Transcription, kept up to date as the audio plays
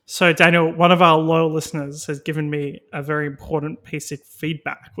So, Daniel, one of our loyal listeners has given me a very important piece of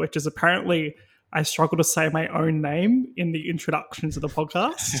feedback, which is apparently I struggle to say my own name in the introduction to the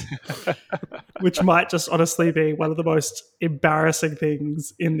podcast, which might just honestly be one of the most embarrassing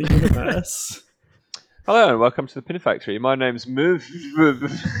things in the universe. Hello and welcome to the Pin Factory. My name's Move.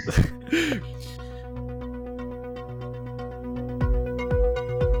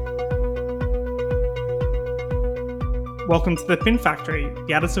 Welcome to the Pin Factory,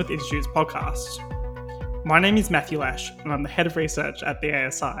 the Adam Smith Institute's podcast. My name is Matthew Lesh, and I'm the head of research at the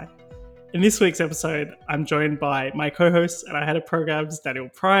ASI. In this week's episode, I'm joined by my co-host and our head of programs, Daniel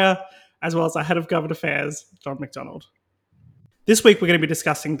Pryor, as well as our head of government affairs, John Macdonald. This week, we're going to be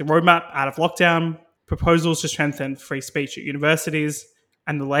discussing the roadmap out of lockdown, proposals to strengthen free speech at universities,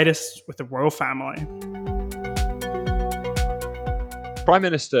 and the latest with the royal family. Prime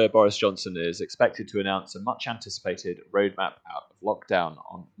Minister Boris Johnson is expected to announce a much-anticipated roadmap out of lockdown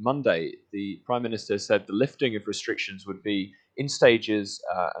on Monday. The Prime Minister said the lifting of restrictions would be in stages,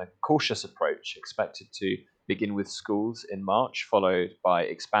 a cautious approach expected to begin with schools in March, followed by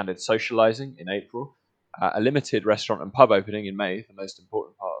expanded socialising in April, a limited restaurant and pub opening in May, the most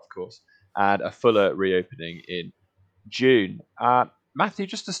important part, of course, and a fuller reopening in June. Matthew,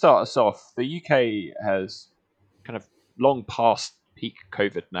 just to start us off, the UK has kind of long past peak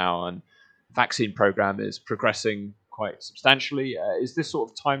COVID now, and the vaccine program is progressing quite substantially. Is this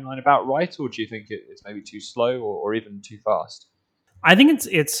sort of timeline about right, or do you think it's maybe too slow or even too fast? I think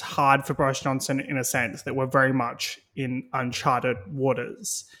it's hard for Boris Johnson in a sense that we're very much in uncharted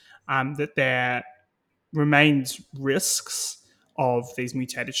waters, that there remains risks of these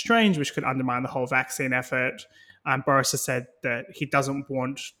mutated strains which could undermine the whole vaccine effort. Boris has said that he doesn't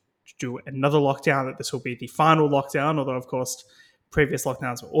want to do another lockdown, that this will be the final lockdown, although, of course, previous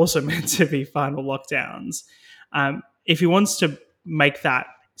lockdowns were also meant to be final lockdowns. If he wants to make that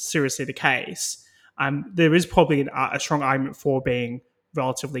seriously the case, there is probably a strong argument for being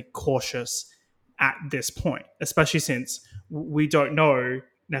relatively cautious at this point, especially since we don't know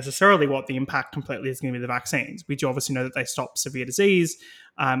necessarily what the impact completely is going to be of the vaccines. We do obviously know that they stop severe disease,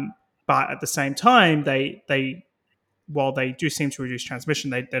 but at the same time, while they do seem to reduce transmission,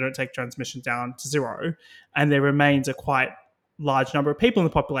 they don't take transmission down to zero, and there remains a quite large number of people in the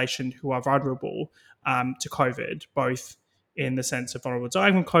population who are vulnerable to COVID, both in the sense of vulnerable to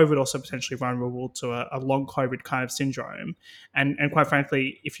dying from COVID, also potentially vulnerable to a long COVID kind of syndrome. And quite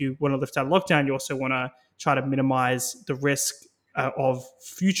frankly, if you want to lift out lockdown, you also want to try to minimize the risk of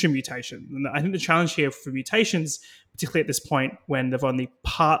future mutations. And I think the challenge here for mutations, particularly at this point when they've only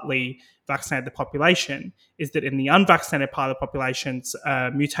partly vaccinated the population, is that in the unvaccinated part of the population,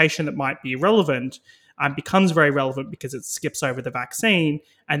 a mutation that might be irrelevant becomes very relevant because it skips over the vaccine,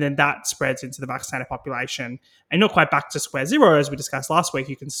 and then that spreads into the vaccinated population. And not quite back to square zero, as we discussed last week.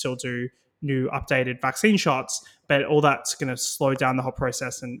 You can still do new updated vaccine shots, but all that's going to slow down the whole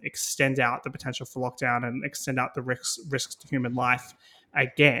process and extend out the potential for lockdown and extend out the risks to human life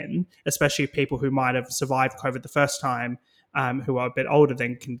again, especially people who might have survived COVID the first time, who are a bit older,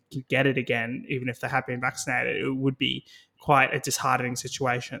 then can get it again, even if they have been vaccinated. It would be quite a disheartening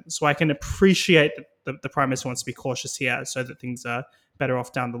situation. So I can appreciate that the Prime Minister wants to be cautious here so that things are better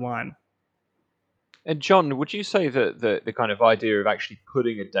off down the line. And John, would you say that the kind of idea of actually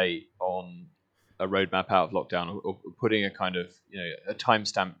putting a date on a roadmap out of lockdown, or putting a kind of a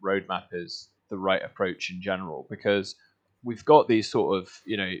timestamp roadmap, is the right approach in general? Because we've got these sort of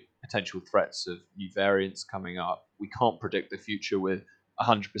potential threats of new variants coming up. We can't predict the future with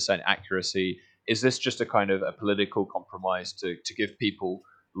 100% accuracy. Is this just a kind of a political compromise to give people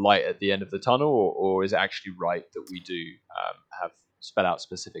light at the end of the tunnel, or is it actually right that we do have spell out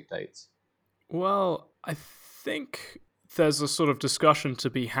specific dates? Well, I think there's a sort of discussion to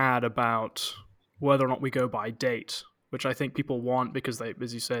be had about whether or not we go by date, which I think people want because they,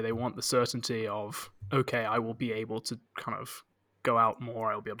 as you say, they want the certainty of, okay, I will be able to kind of go out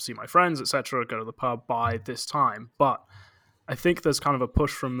more, I'll be able to see my friends, etc., go to the pub by this time. But I think there's kind of a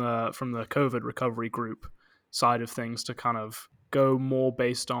push from the COVID recovery group side of things to kind of go more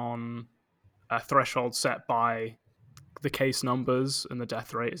based on a threshold set by the case numbers and the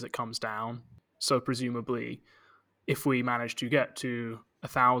death rate as it comes down. So presumably, if we manage to get to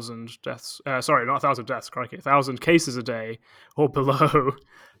 1,000 deaths, not 1,000 deaths, crikey, 1,000 cases a day or below,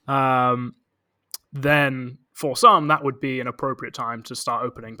 then for some that would be an appropriate time to start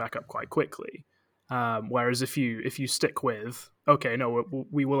opening back up quite quickly. Whereas if you stick with, okay, no,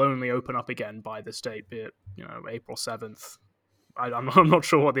 we will only open up again by this date, be it April 7th. I'm not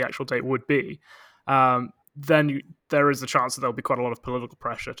sure what the actual date would be. Then there is the chance that there'll be quite a lot of political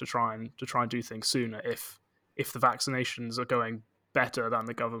pressure to try and do things sooner if the vaccinations are going better than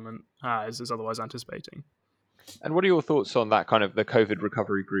the government is otherwise anticipating. And what are your thoughts on that kind of the COVID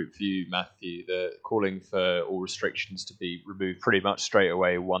recovery group view, Matthew? The calling for all restrictions to be removed pretty much straight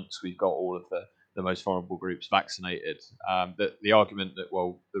away once we've got all of the most vulnerable groups vaccinated. The argument that,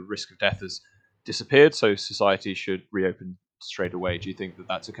 well, the risk of death has disappeared, so society should reopen straight away. Do you think that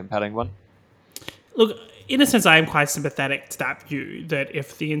that's a compelling one? Look, in a sense, I am quite sympathetic to that view that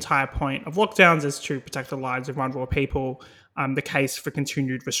if the entire point of lockdowns is to protect the lives of vulnerable people, the case for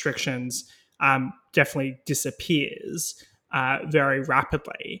continued restrictions definitely disappears very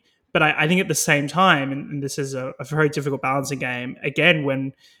rapidly. But I think at the same time, and this is a very difficult balancing game, again,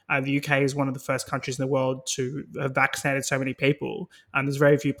 when the UK is one of the first countries in the world to have vaccinated so many people, there's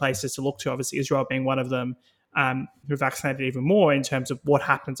very few places to look to, obviously Israel being one of them, who are vaccinated even more in terms of what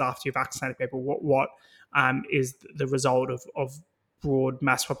happens after you vaccinate people, what is the result of broad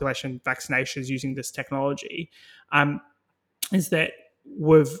mass population vaccinations using this technology, is that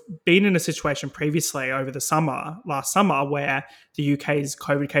we've been in a situation previously over last summer, where the UK's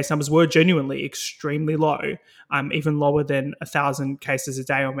COVID case numbers were genuinely extremely low, even lower than 1,000 cases a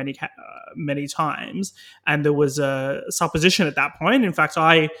day or many times. And there was a supposition at that point. In fact,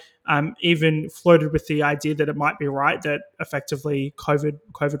 I even floated with the idea that it might be right that effectively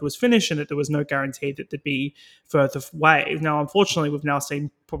COVID was finished and that there was no guarantee that there'd be further waves. Now, unfortunately, we've now seen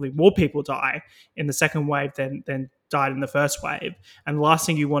probably more people die in the second wave than died in the first wave. And the last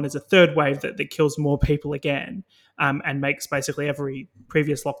thing you want is a third wave that kills more people again, and makes basically every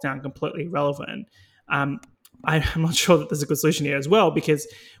previous lockdown completely irrelevant. I'm not sure that there's a good solution here as well, because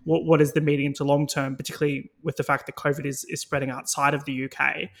what is the medium to long term, particularly with the fact that COVID is spreading outside of the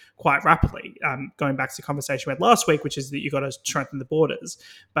UK quite rapidly. Going back to the conversation we had last week, which is that you've got to strengthen the borders,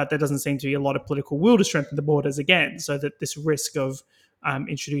 but there doesn't seem to be a lot of political will to strengthen the borders again, so that this risk of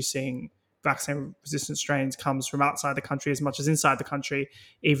introducing vaccine-resistant strains comes from outside the country as much as inside the country,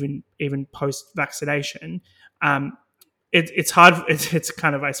 even post-vaccination. It's hard. It's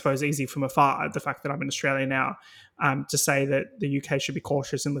kind of, I suppose, easy from afar, the fact that I'm in Australia now, to say that the UK should be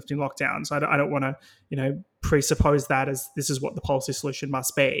cautious in lifting lockdowns. I don't want to, presuppose that as this is what the policy solution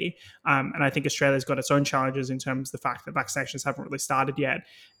must be. And I think Australia's got its own challenges in terms of the fact that vaccinations haven't really started yet,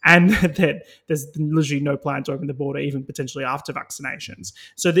 and that there's literally no plan to open the border, even potentially after vaccinations.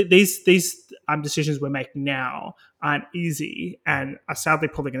 So these decisions we're making now aren't easy, and are sadly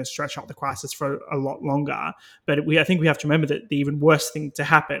probably going to stretch out the crisis for a lot longer. But I think we have to remember that the even worse thing to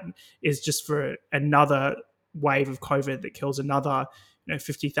happen is just for another wave of COVID that kills another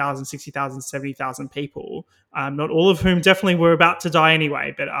 50,000, 60,000, 70,000 people, not all of whom definitely were about to die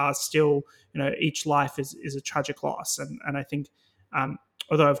anyway, but are still, each life is a tragic loss. And I think,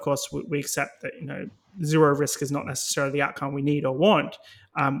 although of course we accept that, zero risk is not necessarily the outcome we need or want,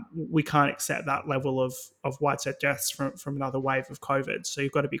 we can't accept that level of widespread deaths from another wave of COVID. So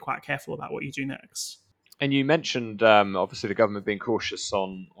you've got to be quite careful about what you do next. And you mentioned obviously the government being cautious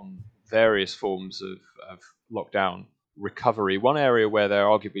on various forms of lockdown recovery. One area where they're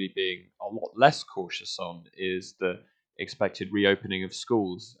arguably being a lot less cautious on is the expected reopening of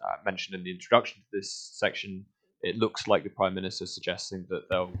schools. Mentioned in the introduction to this section, it looks like the Prime Minister is suggesting that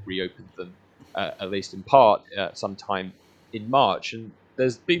they'll reopen them, at least in part, sometime in March. And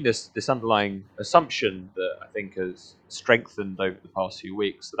there's been this underlying assumption that I think has strengthened over the past few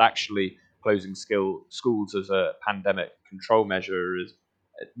weeks, that actually closing schools as a pandemic control measure is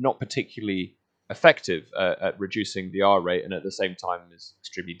not particularly effective at reducing the R rate, and at the same time is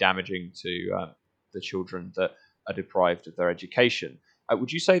extremely damaging to the children that are deprived of their education.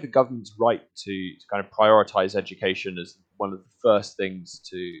 Would you say the government's right to kind of prioritise education as one of the first things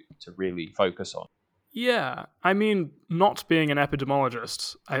to really focus on? Yeah, I mean, not being an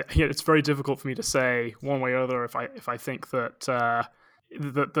epidemiologist, it's very difficult for me to say one way or other if I think that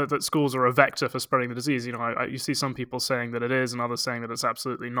that schools are a vector for spreading the disease. You see some people saying that it is, and others saying that it's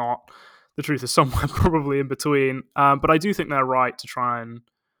absolutely not. The truth is somewhere probably in between. But I do think they're right to try and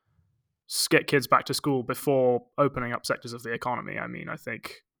get kids back to school before opening up sectors of the economy. I mean, I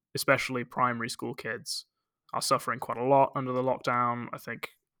think especially primary school kids are suffering quite a lot under the lockdown. I think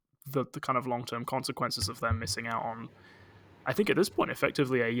the kind of long-term consequences of them missing out on, I think at this point,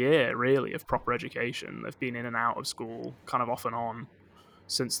 effectively a year, really, of proper education. They've been in and out of school kind of off and on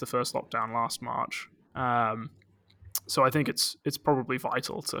since the first lockdown last March. So I think it's probably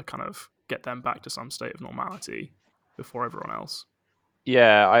vital to kind of get them back to some state of normality before everyone else.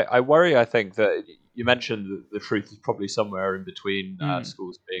 Yeah, I worry. I think that you mentioned that the truth is probably somewhere in between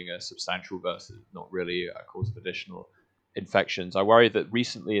schools being a substantial versus not really a cause of additional infections. I worry that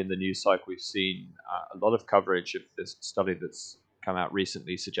recently in the news cycle we've seen a lot of coverage of this study that's come out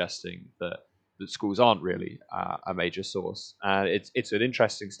recently suggesting that schools aren't really a major source. And it's an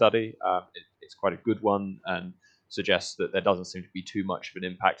interesting study. It's quite a good one, and suggests that there doesn't seem to be too much of an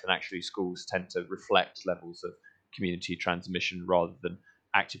impact, and actually schools tend to reflect levels of community transmission rather than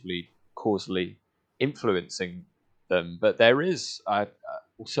actively causally influencing them. But there is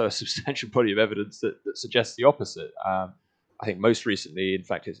also a substantial body of evidence that suggests the opposite. I think most recently, in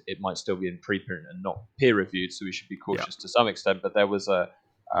fact, it might still be in preprint and not peer reviewed, so we should be cautious to some extent. But there was a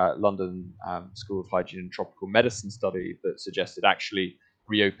London School of Hygiene and Tropical Medicine study that suggested actually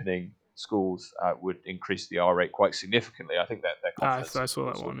reopening schools would increase the R rate quite significantly. I think that their confidence I saw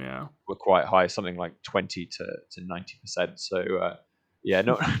that intervals one. Yeah. were quite high, something like 20 to 90%. So yeah,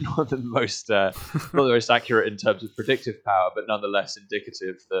 not not the most not the most accurate in terms of predictive power, but nonetheless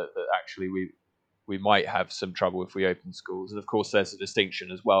indicative that actually we might have some trouble if we open schools. And of course, there's a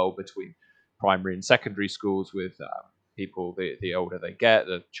distinction as well between primary and secondary schools with people. The older they get,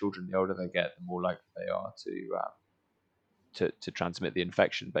 the children, the older they get, the more likely they are to transmit the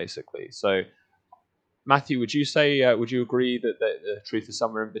infection, basically. So, Matthew, would you say, would you agree that the truth is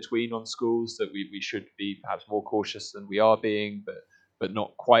somewhere in between on schools, that we should be perhaps more cautious than we are being, but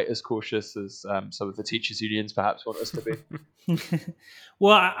not quite as cautious as some of the teachers' unions perhaps want us to be?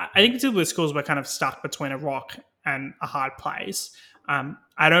 Well, I think particularly with schools, we're kind of stuck between a rock and a hard place.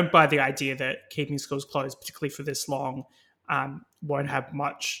 I don't buy the idea that keeping schools closed, particularly for this long, won't have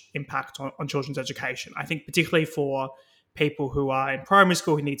much impact on children's education. I think particularly for people who are in primary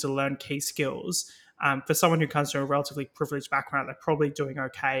school who need to learn key skills, for someone who comes from a relatively privileged background, they're probably doing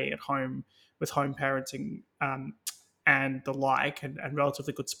okay at home with home parenting and the like, and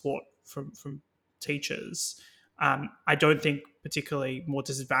relatively good support from teachers. I don't think particularly more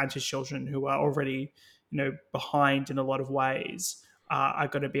disadvantaged children who are already, behind in a lot of ways are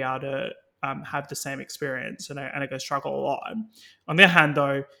going to be able to have the same experience and are going to struggle a lot. On the other hand,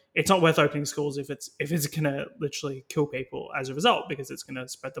 though, it's not worth opening schools if it's going to literally kill people as a result, because it's going to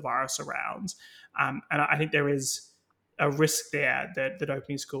spread the virus around. And I think there is a risk there that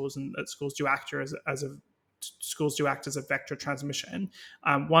opening schools and that schools do act as a vector transmission.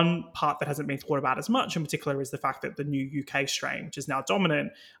 One part that hasn't been thought about as much in particular is the fact that the new UK strain, which is now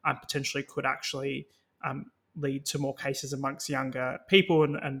dominant, potentially could actually lead to more cases amongst younger people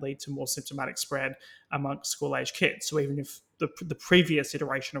and lead to more symptomatic spread amongst school-age kids. So even if the previous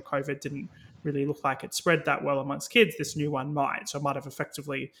iteration of COVID didn't really look like it spread that well amongst kids, this new one might. So it might have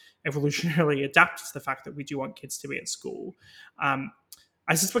effectively evolutionarily adapted to the fact that we do want kids to be at school. I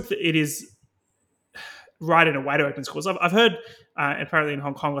suspect that it is right in a way to open schools. I've heard apparently in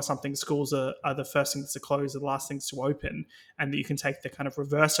Hong Kong or something, schools are the first things to close, are the last things to open, and that you can take the kind of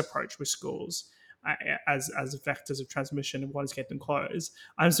reverse approach with schools as vectors of transmission and want to get them closed.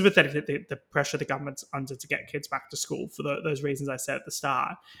 I'm sympathetic to the pressure the government's under to get kids back to school for those reasons I said at the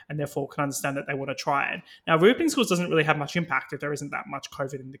start, and therefore can understand that they want to try it. Now, reopening schools doesn't really have much impact if there isn't that much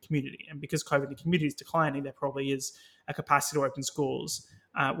COVID in the community, and because COVID in the community is declining, there probably is a capacity to open schools.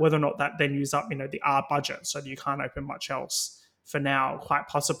 Whether or not that then use up, the R budget, so that you can't open much else for now, quite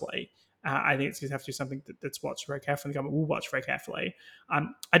possibly. I think it's going to have to be something that's watched very carefully. The government will watch very carefully.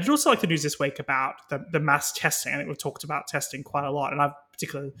 I did also like the news this week about the mass testing. I think we've talked about testing quite a lot, and I've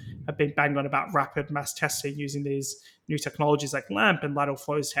particularly have been banging on about rapid mass testing using these new technologies like LAMP and lateral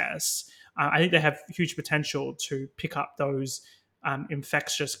flow tests. I think they have huge potential to pick up those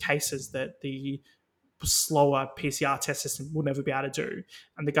infectious cases that the slower PCR test system will never be able to do.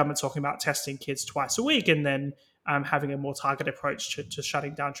 And the government's talking about testing kids twice a week and then having a more targeted approach to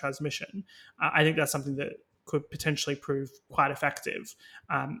shutting down transmission. I think that's something that could potentially prove quite effective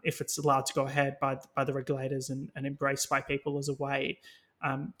if it's allowed to go ahead by the regulators and embraced by people as a way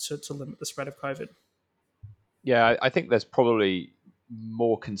to limit the spread of COVID. Yeah, I think there's probably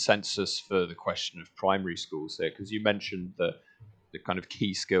more consensus for the question of primary schools here, because you mentioned the kind of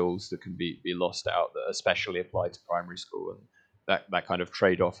key skills that can be lost out that especially apply to primary school, and that kind of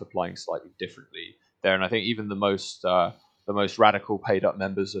trade-off applying slightly differently there. And I think even the most radical paid up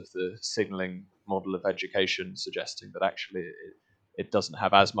members of the signalling model of education suggesting that actually it doesn't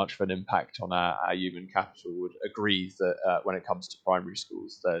have as much of an impact on our human capital would agree that when it comes to primary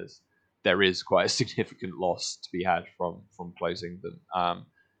schools, there is quite a significant loss to be had from closing them.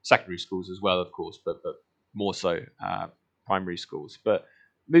 Secondary schools as well, of course, but more so primary schools. But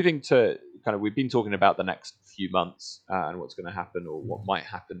moving to kind of, we've been talking about the next few months and what's going to happen or what might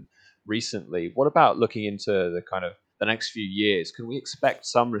happen recently. What about looking into the kind of the next few years? Can we expect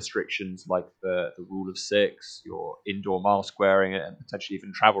some restrictions like the rule of six, your indoor mask wearing, and potentially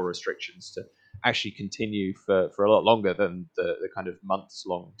even travel restrictions to actually continue for a lot longer than the kind of months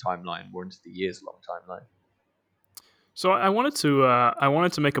long timeline, more into the years long timeline? So I wanted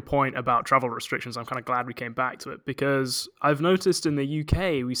to make a point about travel restrictions. I'm kind of glad we came back to it because I've noticed in the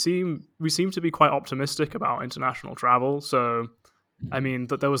UK we seem to be quite optimistic about international travel. So I mean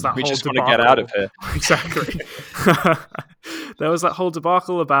that there was that We whole just want to get out of debacle. here. Exactly. There was that whole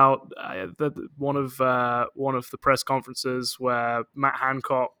debacle about one of the press conferences where Matt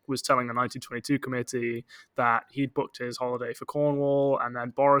Hancock was telling the 1922 committee that he'd booked his holiday for Cornwall, and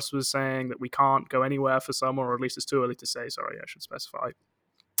then Boris was saying that we can't go anywhere for summer, or at least it's too early to say. Sorry, I should specify.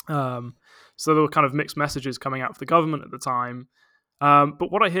 So there were kind of mixed messages coming out of the government at the time.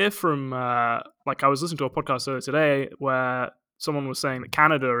 But what I hear from, like, I was listening to a podcast earlier today where someone was saying that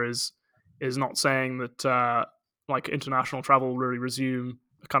Canada is not saying that like international travel will really resume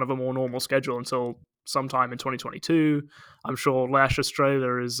kind of a more normal schedule until sometime in 2022. I'm sure Lesh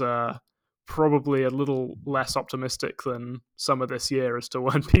Australia is probably a little less optimistic than some of this year as to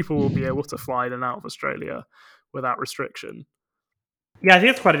when people will be able to fly in and out of Australia without restriction. Yeah, I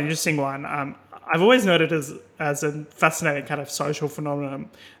think it's quite an interesting one. I've always noted as a fascinating kind of social phenomenon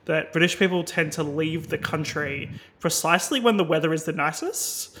that British people tend to leave the country precisely when the weather is the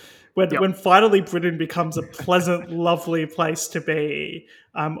nicest. When finally Britain becomes a pleasant, lovely place to be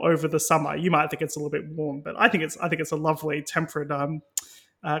over the summer. You might think it's a little bit warm, but I think it's a lovely, temperate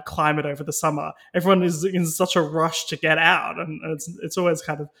climate over the summer. Everyone is in such a rush to get out, and it's always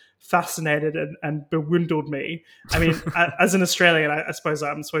kind of fascinated and bewildered me. I mean, as an Australian, I suppose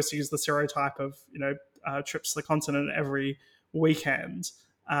I'm supposed to use the stereotype of trips to the continent every weekend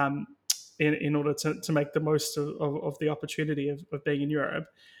in order to make the most of the opportunity of being in Europe.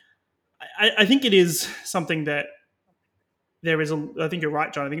 I think it is something that I think you're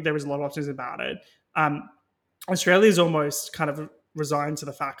right, John. I think there is a lot of optimism about it. Australia is almost kind of resigned to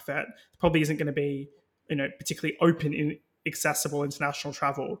the fact that there probably isn't going to be, particularly open in accessible international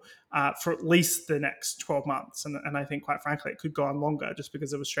travel for at least the next 12 months. And I think, quite frankly, it could go on longer just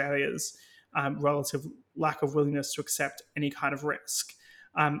because of Australia's relative lack of willingness to accept any kind of risk.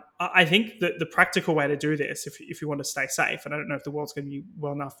 I think that the practical way to do this, if you want to stay safe, and I don't know if the world's going to be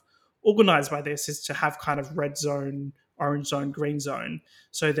well enough organized by this, is to have kind of red zone, orange zone, green zone,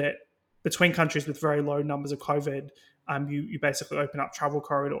 so that between countries with very low numbers of COVID, you basically open up travel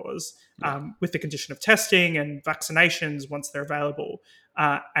corridors with the condition of testing and vaccinations once they're available,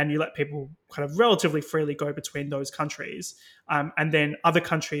 and you let people kind of relatively freely go between those countries. And then other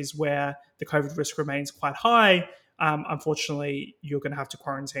countries where the COVID risk remains quite high, unfortunately, you're going to have to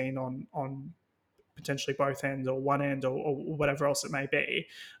quarantine on potentially both ends or one end or whatever else it may be.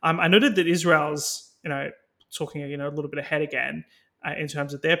 I noted that Israel's, talking a little bit ahead again in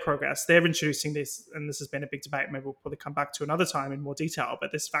terms of their progress. They're introducing this, and this has been a big debate. Maybe we'll probably come back to another time in more detail.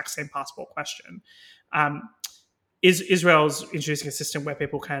 But this vaccine passport question. Is Israel's introducing a system where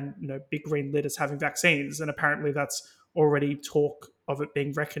people can, be green lit as having vaccines, and apparently that's already talk of it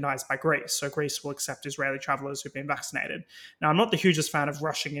being recognised by Greece. So Greece will accept Israeli travellers who've been vaccinated. Now, I'm not the hugest fan of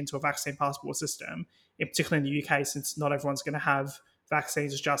rushing into a vaccine passport system, particularly in the UK, since not everyone's going to have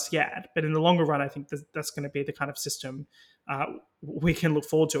vaccines just yet. But in the longer run, I think that's going to be the kind of system we can look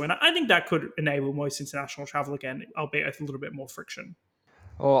forward to. And I think that could enable most international travel again, albeit with a little bit more friction.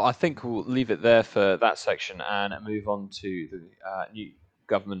 Well, I think we'll leave it there for that section and move on to the new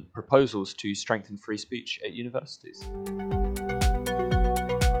government proposals to strengthen free speech at universities.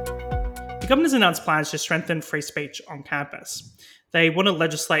 The government has announced plans to strengthen free speech on campus. They want to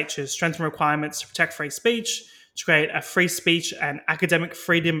legislate to strengthen requirements to protect free speech, to create a free speech and academic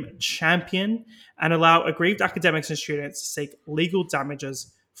freedom champion, and allow aggrieved academics and students to seek legal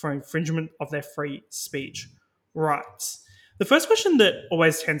damages for infringement of their free speech rights. The first question that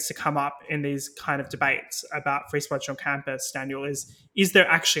always tends to come up in these kind of debates about free speech on campus, Daniel, is there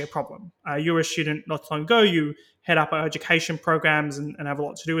actually a problem? You were a student not long ago. You head up our education programs and have a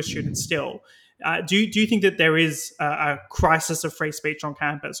lot to do with students still. Do you think that there is a crisis of free speech on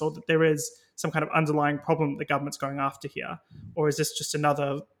campus, or that there is some kind of underlying problem that the government's going after here? Or is this just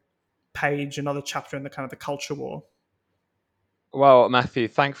another page, another chapter in the kind of the culture war? Well, Matthew,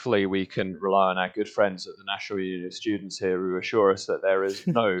 thankfully we can rely on our good friends at the National Union of Students here who assure us that there is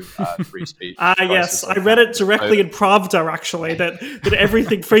no free speech. Yes, I read it directly in Pravda, actually, that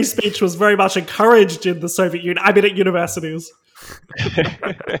everything free speech was very much encouraged in the Soviet Union. I mean, at universities.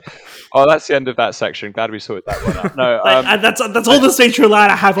 Oh, that's the end of that section. Glad we sorted that one out. No, and that's all the speech line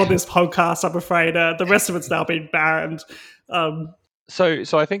I have on this podcast, I'm afraid. The rest of it's now been banned.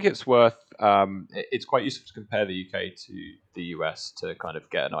 So I think it's worth. It's quite useful to compare the UK to the US to kind of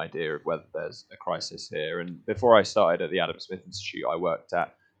get an idea of whether there's a crisis here. And before I started at the Adam Smith Institute, I worked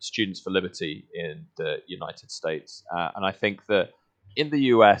at Students for Liberty in the United States, and I think that in the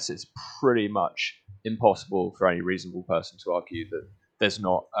US, it's pretty much impossible for any reasonable person to argue that there's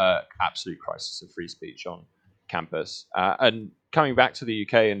not an absolute crisis of free speech on campus. And coming back to the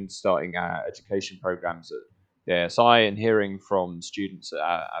UK and starting education programs at the ASI and hearing from students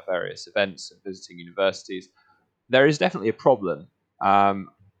at various events and visiting universities, there is definitely a problem. Um,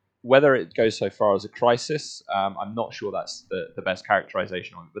 whether it goes so far as a crisis, I'm not sure that's the best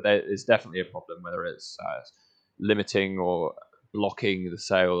characterization of it, but there is definitely a problem, whether it's limiting or blocking the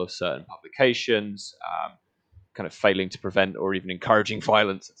sale of certain publications, kind of failing to prevent or even encouraging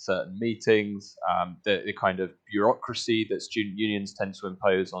violence at certain meetings, the kind of bureaucracy that student unions tend to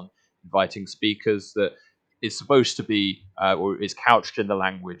impose on inviting speakers that is supposed to be or is couched in the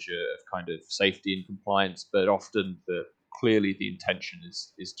language of kind of safety and compliance, but often clearly the intention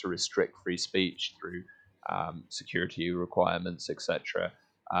is to restrict free speech through security requirements, etc.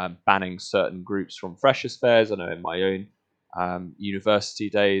 Banning certain groups from freshers' fairs. I know in my own university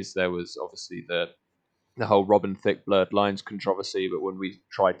days there was obviously the whole Robin Thicke blurred lines controversy, but when we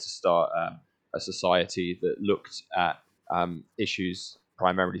tried to start a society that looked at issues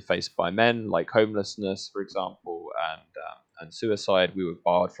primarily faced by men, like homelessness, for example, and suicide, we were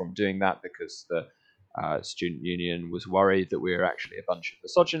barred from doing that because the student union was worried that we were actually a bunch of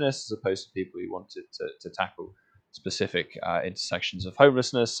misogynists as opposed to people who wanted to tackle specific intersections of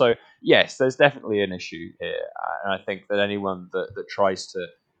homelessness. So yes, there's definitely an issue here, and I think that anyone that tries to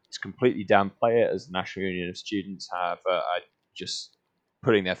completely downplay it, as the National Union of Students have, just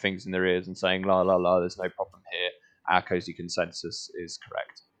putting their fingers in their ears and saying la la la, there's no problem here, our cozy consensus is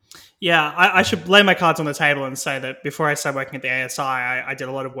correct. Yeah, I should lay my cards on the table and say that before I started working at the ASI, I did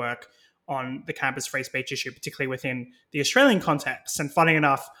a lot of work on the campus free speech issue, particularly within the Australian context. And funny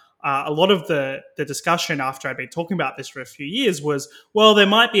enough, a lot of the discussion after I'd been talking about this for a few years was, well, there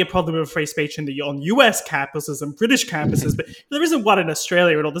might be a problem with free speech on US campuses and British campuses, but there isn't one in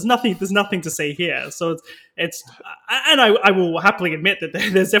Australia at all. There's nothing to see here. So it's and I will happily admit that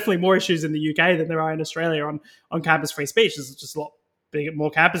there's definitely more issues in the UK than there are in Australia on campus free speech. There's just a lot bigger,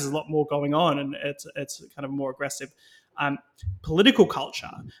 more campuses, a lot more going on, and it's kind of more aggressive political culture.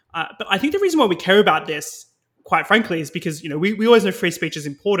 But I think the reason why we care about this, quite frankly, is because we always know free speech is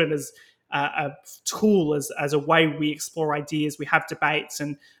important as a tool, as a way we explore ideas, we have debates,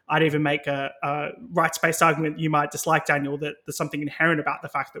 and I'd even make a rights-based argument you might dislike, Daniel, that there's something inherent about the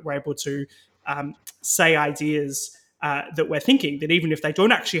fact that we're able to say ideas that we're thinking, that even if they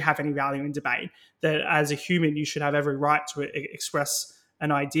don't actually have any value in debate, that as a human you should have every right to express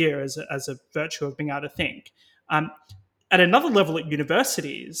an idea as a virtue of being able to think. At another level, at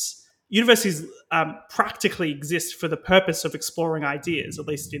universities practically exist for the purpose of exploring ideas, at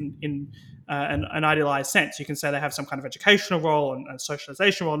least in an idealized sense. You can say they have some kind of educational role and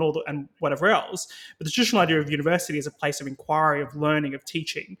socialization role and whatever else. But the traditional idea of university as a place of inquiry, of learning, of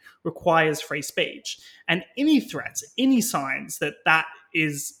teaching requires free speech. And any threats, any signs that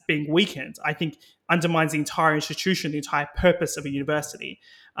is being weakened, I think undermines the entire institution, the entire purpose of a university.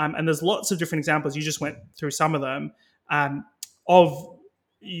 And there's lots of different examples. You just went through some of them. Of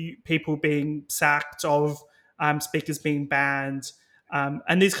people being sacked, of speakers being banned.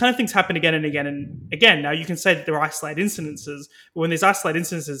 And these kind of things happen again and again and again. Now, you can say that there are isolated incidences, but when these isolated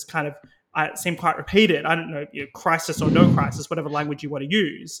incidences kind of seem quite repeated, I don't know, crisis or no crisis, whatever language you want to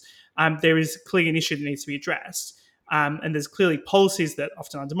use, there is clearly an issue that needs to be addressed. And there's clearly policies that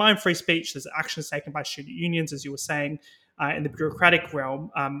often undermine free speech. There's actions taken by student unions, as you were saying, in the bureaucratic realm.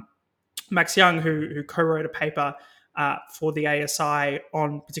 Max Young, who co-wrote a paper for the ASI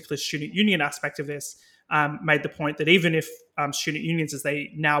on particular student union aspect of this, made the point that even if student unions, as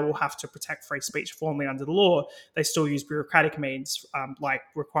they now will have to protect free speech formally under the law, they still use bureaucratic means like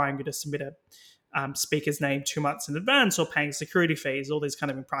requiring you to submit a speaker's name 2 months in advance or paying security fees, all these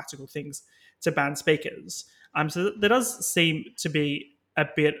kind of impractical things to ban speakers. So there does seem to be a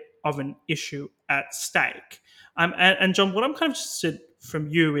bit of an issue at stake. And John, what I'm kind of interested from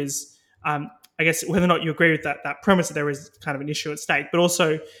you is, I guess, whether or not you agree with that premise that there is kind of an issue at stake, but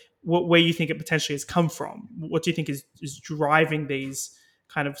also where you think it potentially has come from. What do you think is driving these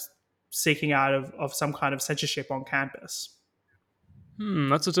kind of seeking out of some kind of censorship on campus?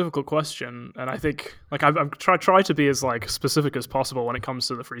 That's a difficult question, and I think I've tried to be as specific as possible when it comes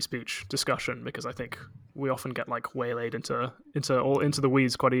to the free speech discussion, because I think we often get waylaid into the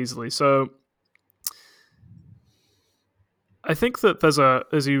weeds quite easily. So I think that there's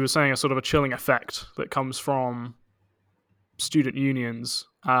as you were saying, a sort of a chilling effect that comes from student unions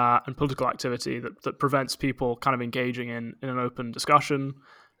and political activity that prevents people kind of engaging in an open discussion.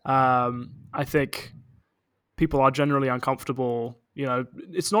 I think people are generally uncomfortable.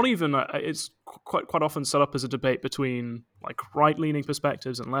 It's not even it's quite often set up as a debate between like right-leaning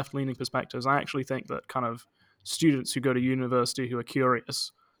perspectives and left-leaning perspectives. I actually think that kind of students who go to university who are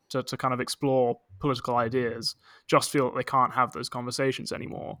curious to kind of explore political ideas just feel that they can't have those conversations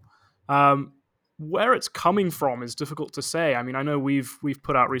anymore. Where it's coming from is difficult to say. I mean, I know we've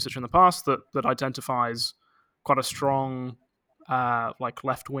put out research in the past that identifies quite a strong like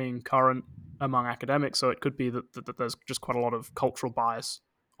left-wing current among academics, so it could be that there's just quite a lot of cultural bias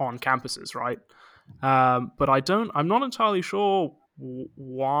on campuses, right? But I'm not entirely sure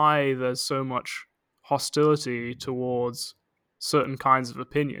why there's so much hostility towards certain kinds of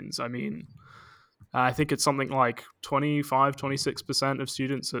opinions. I mean, I think it's something like 26% of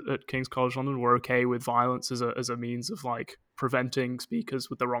students at King's College London were okay with violence as a means of like preventing speakers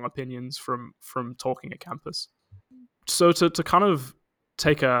with the wrong opinions from talking at campus. So to kind of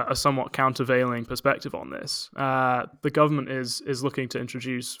take a somewhat countervailing perspective on this, the government is looking to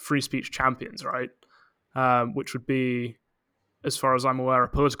introduce free speech champions, right? Which would be, as far as I'm aware, a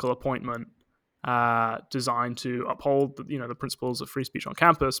political appointment designed to uphold the principles of free speech on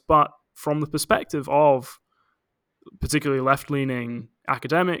campus, but from the perspective of particularly left-leaning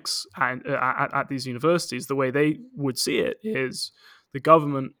academics and at these universities, the way they would see it is the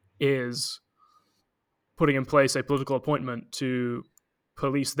government is putting in place a political appointment to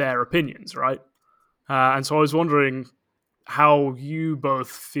police their opinions, right? And so I was wondering how you both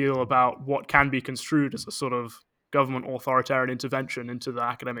feel about what can be construed as a sort of government authoritarian intervention into the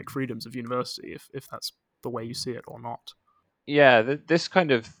academic freedoms of university, if that's the way you see it or not. Yeah, this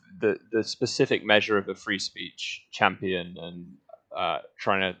kind of the specific measure of a free speech champion and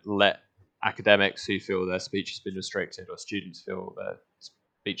trying to let academics who feel their speech has been restricted or students feel their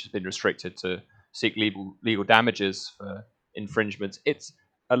speech has been restricted to seek legal damages for infringements. It's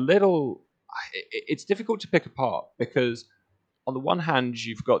difficult to pick apart because on the one hand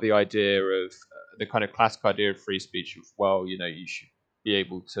you've got the idea of the kind of classic idea of free speech of, well, you should be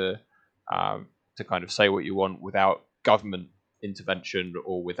able to kind of say what you want without government intervention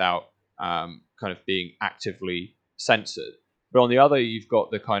or without kind of being actively censored. But on the other, you've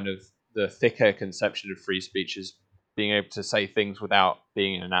got the kind of the thicker conception of free speech as being able to say things without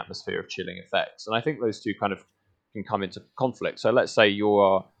being in an atmosphere of chilling effects. And I think those two kind of can come into conflict. So let's say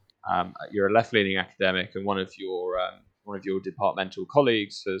you're a left-leaning academic, and one of your departmental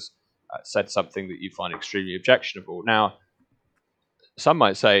colleagues has said something that you find extremely objectionable. Now, some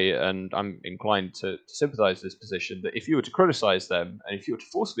might say, and I'm inclined to sympathise with this position, that if you were to criticise them, and if you were to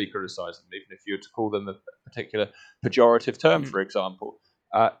forcibly criticise them, even if you were to call them a particular pejorative term, for example,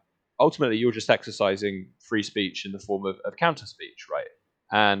 ultimately you're just exercising free speech in the form of counter speech, right?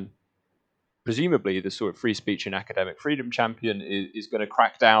 And presumably the sort of free speech and academic freedom champion is going to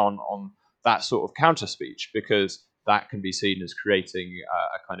crack down on that sort of counter speech, because that can be seen as creating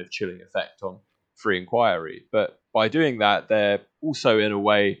a kind of chilling effect on free inquiry. But by doing that, they're also in a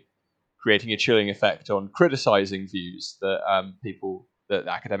way creating a chilling effect on criticizing views that that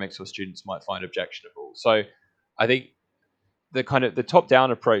academics or students might find objectionable. So I think the kind of the top-down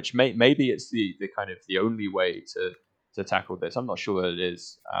approach, maybe it's the kind of the only way to tackle this. I'm not sure that it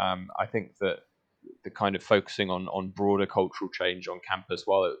is. I think that the kind of focusing on broader cultural change on campus,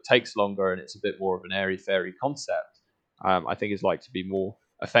 while it takes longer and it's a bit more of an airy-fairy concept, I think is like to be more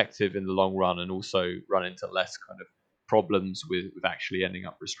effective in the long run, and also run into less kind of problems with actually ending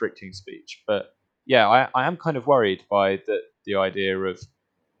up restricting speech. But yeah, I am kind of worried by the idea of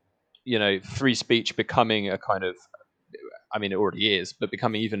free speech becoming a kind of, I mean, it already is, but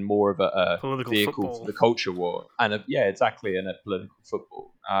becoming even more of a Political vehicle football. for the culture war, and exactly, and a political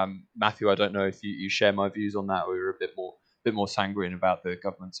football. Matthew, I don't know if you share my views on that, or you're a bit more sanguine about the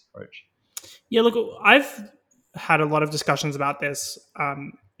government's approach. Yeah, look, I've had a lot of discussions about this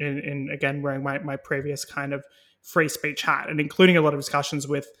in again, wearing my previous kind of free speech hat, and including a lot of discussions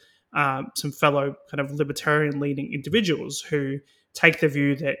with some fellow kind of libertarian-leaning individuals who take the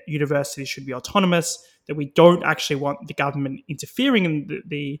view that universities should be autonomous, that we don't actually want the government interfering in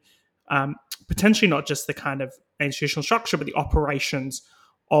the potentially not just the kind of institutional structure, but the operations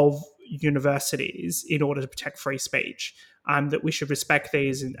of universities in order to protect free speech. That we should respect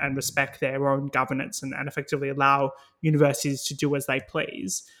these and respect their own governance and effectively allow universities to do as they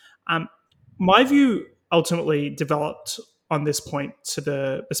please. My view ultimately developed on this point to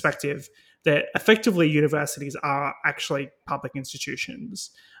the perspective that effectively universities are actually public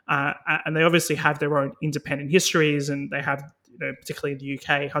institutions. And they obviously have their own independent histories, and they have, particularly in the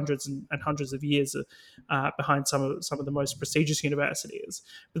UK, hundreds and hundreds of years behind some of the most prestigious universities.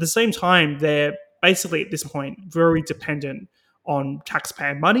 But at the same time, they're basically at this point very dependent on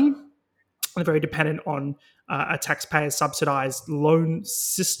taxpayer money. They're very dependent on a taxpayer subsidized loan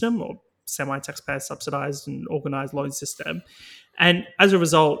system or semi-taxpayer subsidized and organized loan system. And as a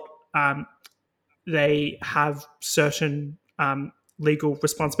result, they have certain legal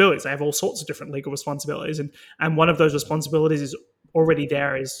responsibilities. They have all sorts of different legal responsibilities, and one of those responsibilities is already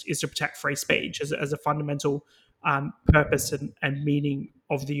there is to protect free speech as a fundamental purpose and meaning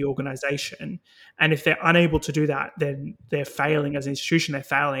of the organization. And if they're unable to do that, then they're failing as an institution. They're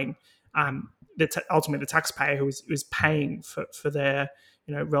failing ultimately the taxpayer who is paying for their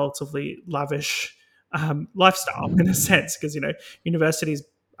relatively lavish lifestyle in a sense, because universities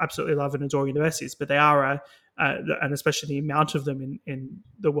absolutely love and adore universities, but they are and especially the amount of them in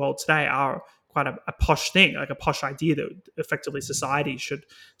the world today are quite a posh thing, like a posh idea that effectively society should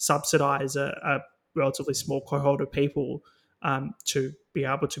subsidize a relatively small cohort of people to be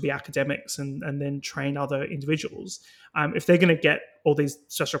able to be academics and then train other individuals. If they're going to get all these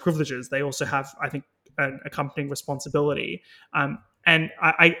special privileges, they also have, I think, an accompanying responsibility. And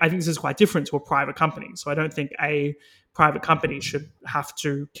I think this is quite different to a private company. So I don't think a private company should have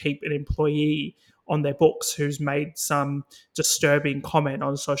to keep an employee on their books who's made some disturbing comment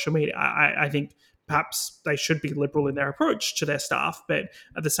on social media. I think perhaps they should be liberal in their approach to their staff, but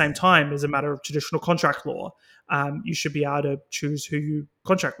at the same time, as a matter of traditional contract law, you should be able to choose who you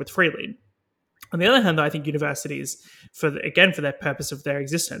contract with freely. On the other hand, though, I think universities, for their purpose of their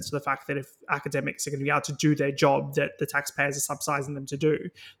existence, the fact that if academics are going to be able to do their job that the taxpayers are subsidizing them to do,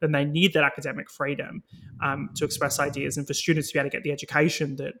 then they need that academic freedom to express ideas. And for students to be able to get the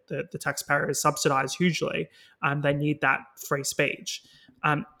education that the taxpayer has subsidized hugely, they need that free speech.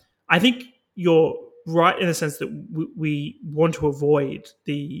 I think you're right in the sense that we want to avoid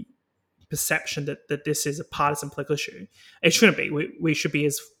the perception that this is a partisan political issue. It shouldn't be. We should be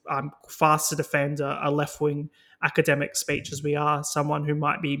as fast to defend a left-wing academic speech as we are someone who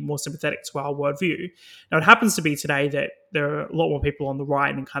might be more sympathetic to our worldview. Now, it happens to be today that there are a lot more people on the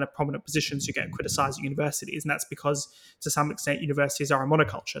right in kind of prominent positions who get criticised at universities, and that's because, to some extent, universities are a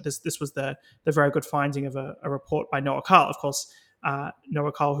monoculture. This was the very good finding of a report by Noah Carl. Of course,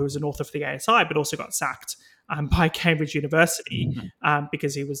 Noah Carl, who was an author for the ASI, but also got sacked by Cambridge University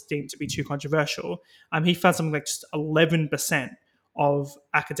because he was deemed to be too controversial. He found something like just 11% of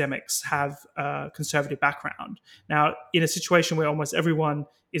academics have a conservative background. Now, in a situation where almost everyone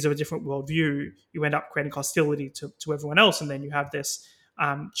is of a different worldview, you end up creating hostility to everyone else, and then you have this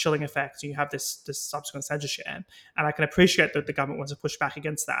chilling effect, and you have this subsequent censorship. And I can appreciate that the government wants to push back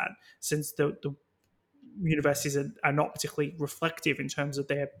against that, since the universities are not particularly reflective in terms of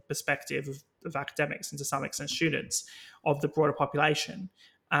their perspective of academics and, to some extent, students of the broader population.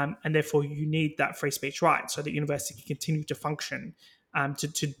 And therefore, you need that free speech right so that university can continue to function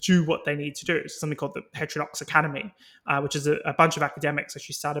to do what they need to do. It's something called the Heterodox Academy, which is a bunch of academics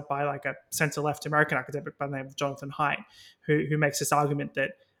actually started by like a center-left American academic by the name of Jonathan Haidt, who makes this argument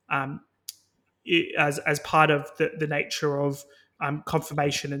that as part of the nature of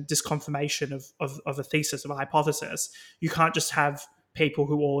confirmation and disconfirmation of a thesis, of a hypothesis, you can't just have people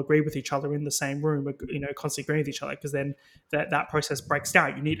who all agree with each other in the same room, constantly agreeing with each other, because then that process breaks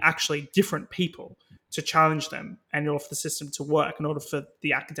down. You need actually different people to challenge them in order for the system to work, in order for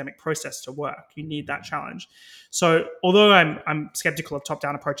the academic process to work. You need that challenge. So although I'm skeptical of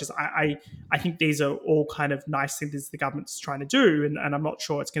top-down approaches, I think these are all kind of nice things the government's trying to do, and I'm not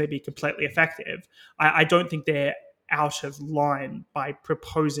sure it's going to be completely effective. I don't think they're out of line by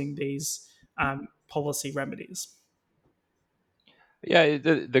proposing these policy remedies. Yeah,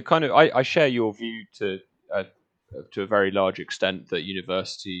 the kind of I share your view to a very large extent that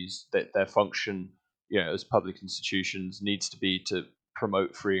universities, that their function, as public institutions, needs to be to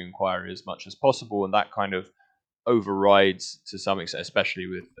promote free inquiry as much as possible, and that kind of overrides to some extent, especially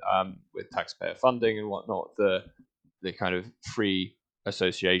with taxpayer funding and whatnot, the kind of free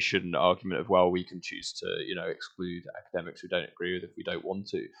association argument of, well, we can choose to exclude academics we don't agree with if we don't want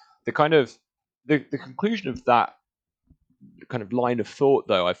to. The kind of the conclusion of that kind of line of thought,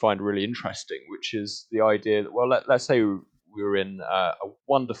 though, I find really interesting, which is the idea that, well, let's say we were in a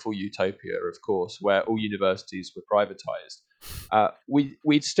wonderful utopia, of course, where all universities were privatized.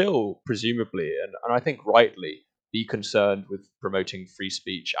 We'd still, presumably, and I think rightly, be concerned with promoting free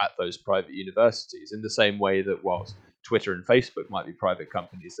speech at those private universities, in the same way that whilst Twitter and Facebook might be private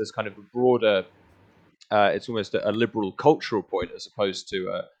companies, there's kind of a broader, it's almost a liberal cultural point, as opposed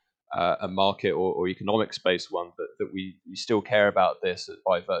to a market or economics-based one, that we still care about this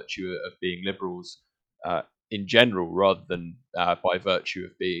by virtue of being liberals in general, rather than by virtue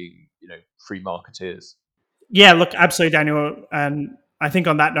of being free marketeers. Yeah, look, absolutely, Daniel. And I think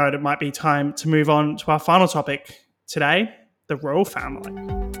on that note, it might be time to move on to our final topic today, the royal family.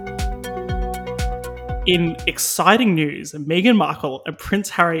 In exciting news, Meghan Markle and Prince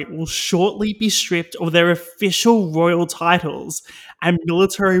Harry will shortly be stripped of their official royal titles and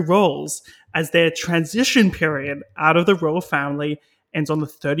military roles as their transition period out of the royal family ends on the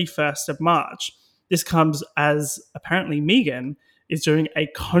 31st of March. This comes as apparently Meghan is doing a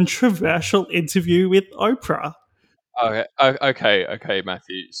controversial interview with Oprah. Okay,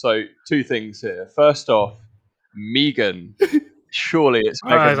 Matthew. So two things here. First off, Megan. Surely it's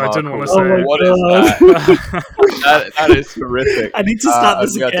Meghan I didn't want Markle. to say it. What is that? That is horrific. I need to start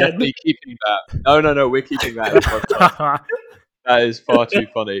this We are again. definitely keeping that. No, we're keeping that in the podcast. That is far too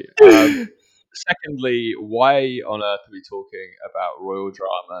funny. Secondly, why on earth are we talking about royal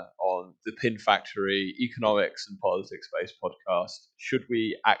drama on the Pin Factory economics and politics based podcast? Should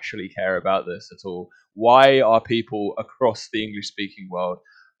we actually care about this at all? Why are people across the English speaking world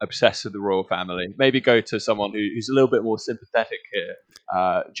obsessed with the royal family? Maybe go to someone who's a little bit more sympathetic here.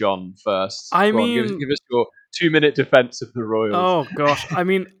 John, first. I Go on, mean, give us your 2-minute defense of the royals. oh gosh. I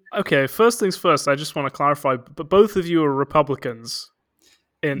mean, okay, first things first, I just want to clarify, but both of you are Republicans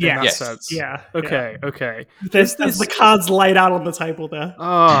in that Yes. sense. Yeah. Okay. There's the cards laid out on the table there.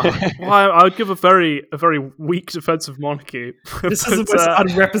 Well, I would give a very weak defense of monarchy. This is the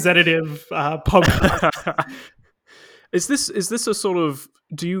most unrepresentative podcast. Is this a sort of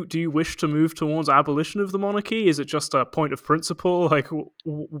do you wish to move towards abolition of the monarchy? Is it just a point of principle? Like,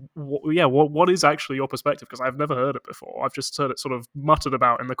 what is actually your perspective? Because I've never heard it before. I've just heard it sort of muttered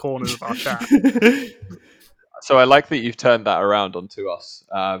about in the corners of our chat. So I like that you've turned that around onto us.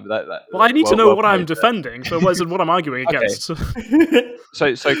 Well, I need to know what I'm defending. So what I'm arguing Okay. against.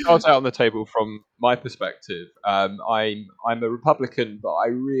 So cards out on the table from my perspective. I'm a Republican, but I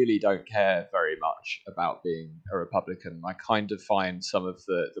really don't care very much about being a Republican. I kind of find some of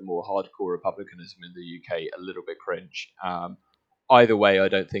the more hardcore Republicanism in the UK a little bit cringe. Either way, I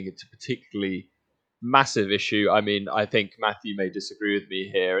don't think it's a particularly massive issue. I mean, I think Matthew may disagree with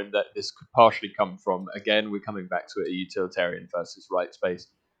me here, and that this could partially come from, again, we're coming back to a utilitarian versus rights-based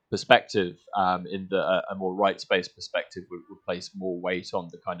perspective. In a more rights-based perspective would place more weight on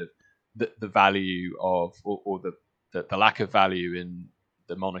the kind of the value of or the lack of value in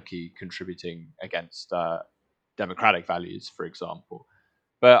the monarchy contributing against democratic values, for example.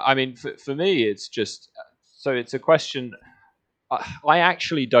 But I mean, for me, it's just so it's a question. I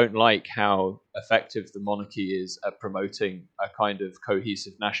actually don't like how effective the monarchy is at promoting a kind of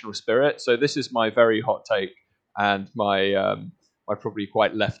cohesive national spirit. So this is my very hot take and my probably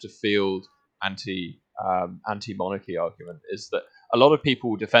quite left of field anti monarchy argument is that a lot of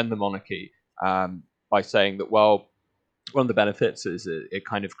people defend the monarchy by saying that, well, one of the benefits is it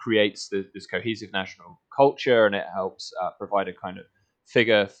kind of creates this cohesive national culture, and it helps provide a kind of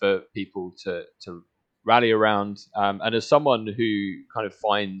figure for people to rally around. And as someone who kind of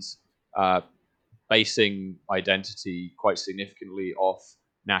finds basing identity quite significantly off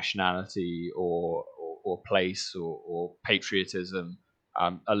nationality or place or patriotism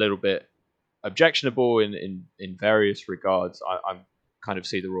a little bit objectionable in various regards, I kind of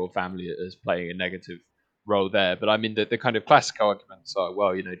see the royal family as playing a negative role there. But I mean, the kind of classic arguments are,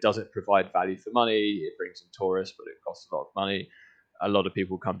 well, does it provide value for money? It brings in tourists, but it costs a lot of money. A lot of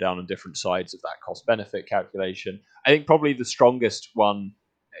people come down on different sides of that cost-benefit calculation. I think probably the strongest one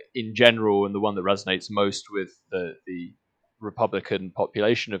in general, and the one that resonates most with the Republican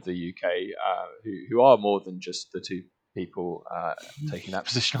population of the UK, who are more than just the two people taking that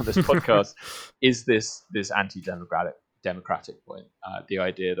position on this podcast, is this anti-democratic point. The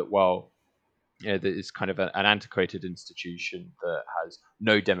idea that, well, that it's kind of an antiquated institution that has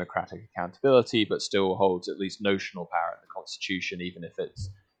no democratic accountability, but still holds at least notional power in the constitution, even if it's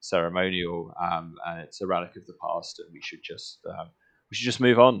ceremonial, and it's a relic of the past, and we should just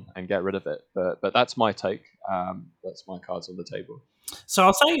move on and get rid of it. But that's my take. That's my cards on the table. So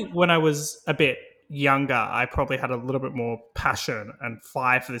I'll say when I was a bit younger, I probably had a little bit more passion and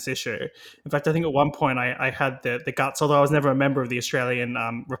fire for this issue. In fact, I think at one point I had the guts, although I was never a member of the Australian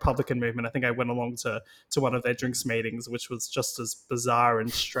Republican movement. I think I went along to one of their drinks meetings, which was just as bizarre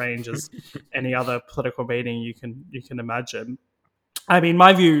and strange as any other political meeting you can imagine. I mean,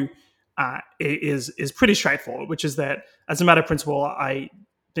 my view is pretty straightforward, which is that as a matter of principle, I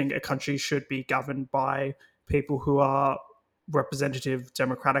think a country should be governed by people who are representative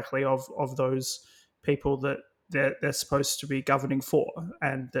democratically of those people that they're supposed to be governing for,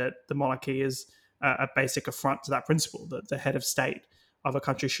 and that the monarchy is a basic affront to that principle, that the head of state of a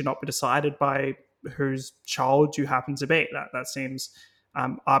country should not be decided by whose child you happen to be. That seems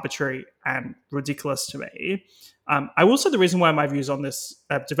arbitrary and ridiculous to me. I will say the reason why my views on this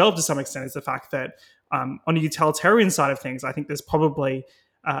have developed to some extent is the fact that on the utilitarian side of things, I think there's probably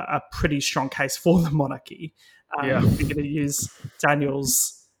a pretty strong case for the monarchy. Yeah. If you're going to use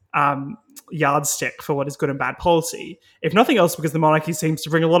Daniel's yardstick for what is good and bad policy, if nothing else, because the monarchy seems to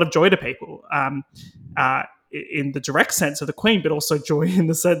bring a lot of joy to people. In the direct sense of the Queen, but also joy in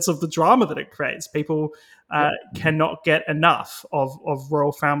the sense of the drama that it creates. People cannot get enough of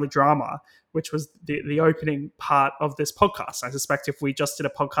royal family drama, which was the opening part of this podcast. I suspect if we just did a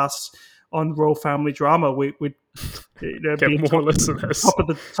podcast on royal family drama, we'd Get be more listeners. top of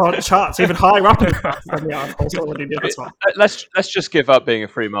the charts, even higher up in the charts than the articles already did as well. Let's just give up being a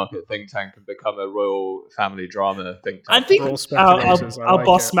free market think tank and become a royal family drama think tank. I think Royal speculators, I our like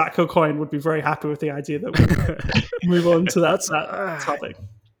boss it. Matt Kilcoyne would be very happy with the idea that we move on to that topic.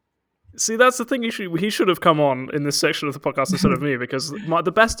 See, that's the thing. He should have come on in this section of the podcast instead of me, because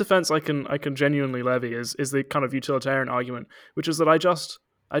the best defense I can genuinely levy is the kind of utilitarian argument, which is that I just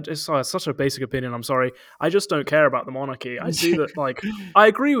it's such a basic opinion. I'm sorry. I just don't care about the monarchy. I see that, like, I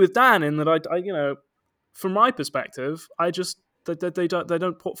agree with Dan in that I from my perspective, I just that they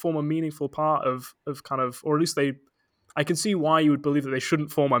don't form a meaningful part of kind of, or at least I can see why you would believe that they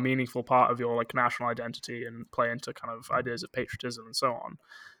shouldn't form a meaningful part of your like national identity and play into kind of ideas of patriotism and so on.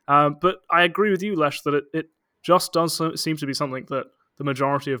 But I agree with you, Lesh, that it just does seem to be something that the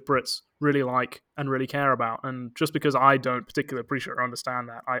majority of Brits really like and really care about. And just because I don't particularly appreciate or understand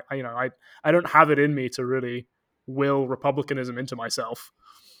that, I don't have it in me to really will republicanism into myself.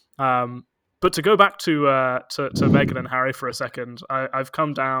 But to go back to Meghan and Harry for a second, I've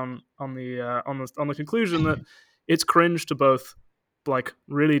come down on the conclusion that it's cringe to both like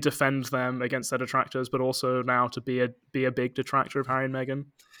really defend them against their detractors, but also now to be a big detractor of Harry and Meghan.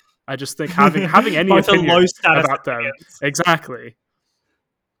 I just think having any Both are opinion low-status about them, opinions. Exactly.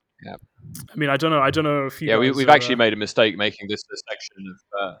 Yeah. I mean, I don't know if you. Yeah, guys we've actually made a mistake making this a section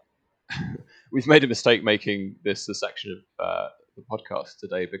of. We've made a mistake making this a section of the podcast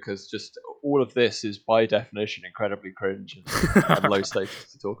today, because just all of this is by definition incredibly cringe and low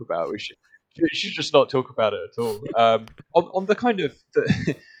status to talk about. We should just not talk about it at all. On the kind of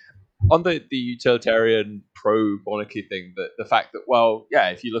on the utilitarian pro-monarchy thing, that the fact that, well, yeah,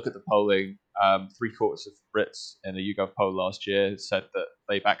 if you look at the polling, 3/4 of Brits in a YouGov poll last year said that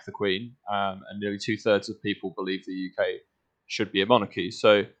they back the Queen, and nearly 2/3 of people believe the UK should be a monarchy.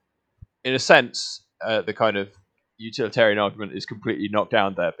 So, in a sense, the kind of utilitarian argument is completely knocked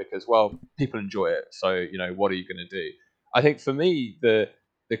down there, because, well, people enjoy it. So, what are you going to do? I think for me, the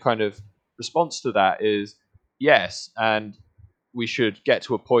kind of response to that is yes, and we should get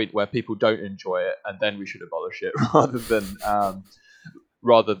to a point where people don't enjoy it, and then we should abolish it,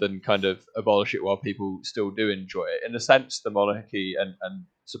 rather than kind of abolish it while people still do enjoy it. In a sense, the monarchy and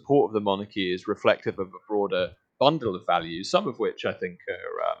support of the monarchy is reflective of a broader bundle of values, some of which I think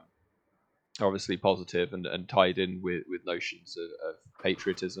are obviously positive and tied in with notions of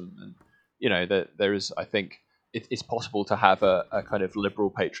patriotism. And that there is, I think, it's possible to have a kind of liberal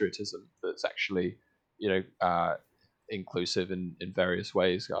patriotism that's actually inclusive in various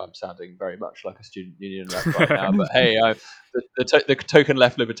ways. I'm sounding very much like a student union rep right now, but hey, the token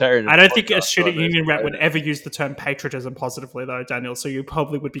left libertarian. I don't think a student union rep would ever use the term patriotism positively, though, Daniel. So you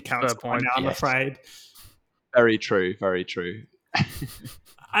probably would be counseled by now, I'm afraid. Very true. Very true.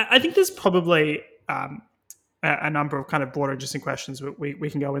 I think there's probably a number of kind of broader interesting questions we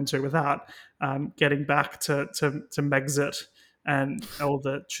can go into without getting back to Megxit and all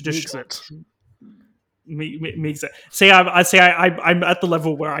the traditional. Megxit. See, I'm at the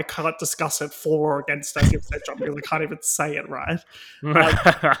level where I can't discuss it for or against, as you've said, John, because I can't even say it right.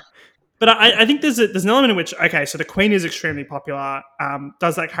 But I think there's an element in which, okay, so the Queen is extremely popular.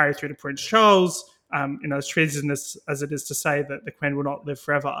 Does that carry through to Prince Charles? As treason as it is to say that the Queen will not live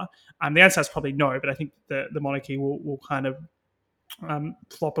forever, the answer is probably no. But I think the monarchy will kind of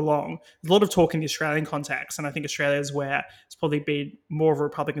flop along. There's a lot of talk in the Australian context, and I think Australia is where it's probably been more of a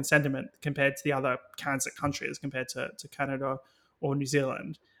Republican sentiment compared to the other Kansas countries, compared to Canada or New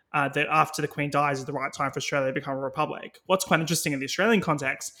Zealand. That after the Queen dies is the right time for Australia to become a republic. What's quite interesting in the Australian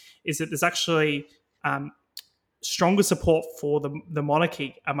context is that there's actually stronger support for the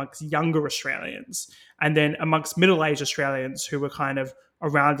monarchy amongst younger Australians, and then amongst middle-aged Australians who were kind of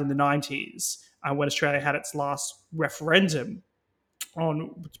around in the 90s when Australia had its last referendum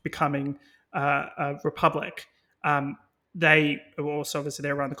on becoming a republic. They were also obviously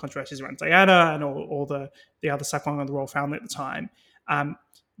there around the controversies around Diana and all the other stuff going on in the royal family at the time.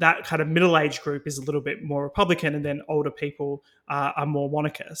 That kind of middle-aged group is a little bit more Republican, and then older people are more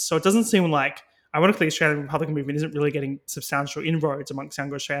monarchist. So it doesn't seem like, ironically, the Australian Republican movement isn't really getting substantial inroads amongst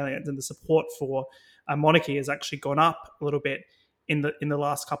younger Australians, and the support for a monarchy has actually gone up a little bit in the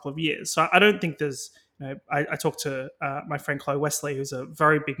last couple of years. So I don't think there's I talked to my friend Chloe Wesley, who's a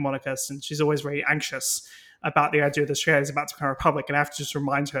very big monarchist, and she's always very anxious about the idea that Australia is about to become a republic. And I have to just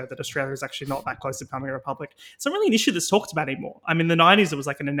remind her that Australia is actually not that close to becoming a republic. It's not really an issue that's talked about anymore. I mean, in the 90s, there was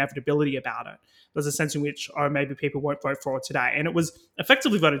like an inevitability about it. There's a sense in which, oh, maybe people won't vote for it today. And it was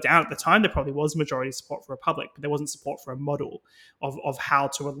effectively voted down at the time. There probably was majority support for a republic, but there wasn't support for a model of how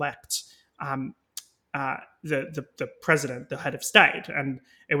to elect the president, the head of state, and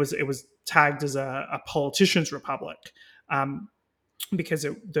it was tagged as a politician's republic, because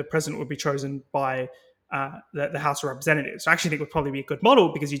the president would be chosen by the House of Representatives. So I actually think it would probably be a good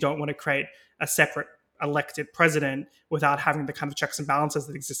model, because you don't want to create a separate elected president without having the kind of checks and balances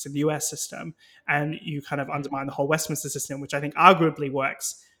that exist in the US system, and you kind of undermine the whole Westminster system, which I think arguably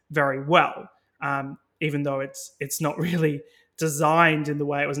works very well, even though it's not really designed in the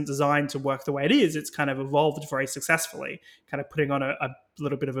way it wasn't designed to work the way it is. It's kind of evolved very successfully, kind of putting on a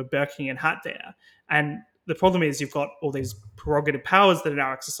little bit of a Burkingham hat there. And the problem is you've got all these prerogative powers that are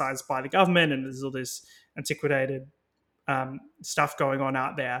now exercised by the government, and there's all this antiquated stuff going on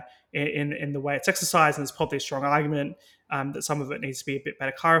out there in the way it's exercised. And there's probably a strong argument that some of it needs to be a bit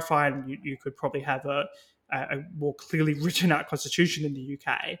better clarified. And you could probably have a more clearly written out constitution in the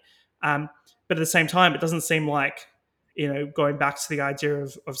UK. But at the same time, it doesn't seem like, going back to the idea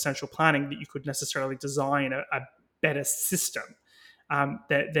of central planning, that you could necessarily design a better system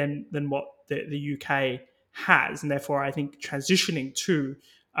than what the UK has. And therefore, I think transitioning to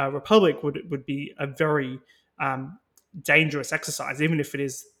a republic would be a very dangerous exercise, even if it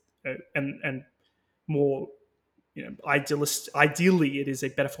is and more ideally it is a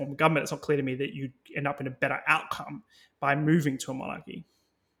better form of government. It's not clear to me that you'd end up in a better outcome by moving to a monarchy.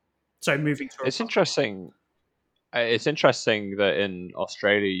 So moving to a It's republic. interesting. It's interesting that in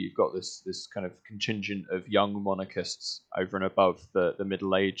Australia you've got this kind of contingent of young monarchists over and above the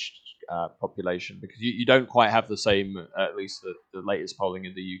middle-aged population, because you don't quite have the same. At least the latest polling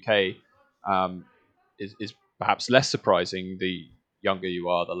in the UK is perhaps less surprising. The younger you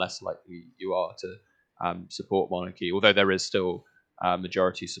are, the less likely you are to support monarchy. Although there is still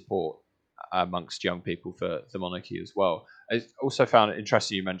majority support amongst young people for the monarchy as well. I also found it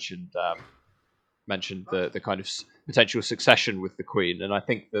interesting you mentioned the kind of potential succession with the Queen, and I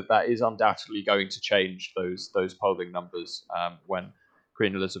think that is undoubtedly going to change those polling numbers when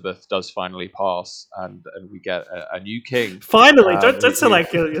Queen Elizabeth does finally pass and we get a new king. Finally, don't sound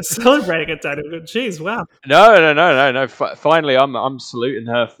like you're celebrating it, Daniel. Jeez, wow. No. Finally, I'm saluting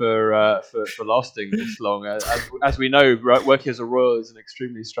her for lasting this long. As we know, working as a royal is an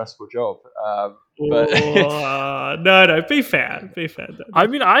extremely stressful job. But No, be fair. I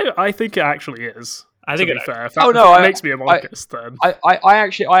mean, I think it actually is. I think to be it fair. Oh no, it makes me a monarchist then. I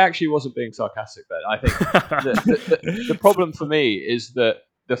actually wasn't being sarcastic then. I think the problem for me is that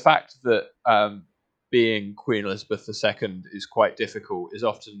the fact that being Queen Elizabeth II is quite difficult is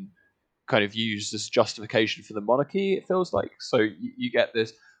often kind of used as justification for the monarchy. It feels like so you get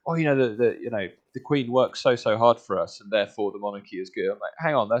this. Oh, the Queen works so hard for us, and therefore the monarchy is good. I'm like,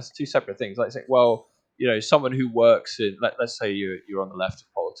 hang on, that's two separate things. Like, say, well, someone who works in, let's say you're on the left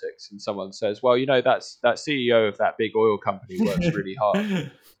of politics, and someone says, well, that CEO of that big oil company works really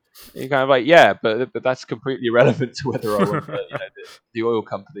hard. You're kind of like, yeah, but that's completely irrelevant to whether I want the oil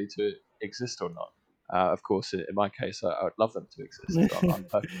company to exist or not. Of course, in my case, I would love them to exist. I'm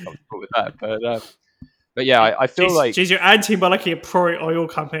perfectly comfortable with that. But yeah, I feel like you're anti-monarchy, a pro-oil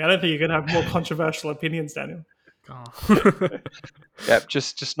company. I don't think you can have more controversial opinions, Daniel. Yeah,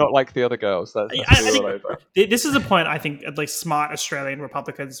 just not like the other girls. That's all over. This is a point I think at least smart Australian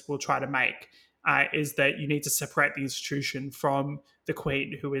Republicans will try to make, is that you need to separate the institution from the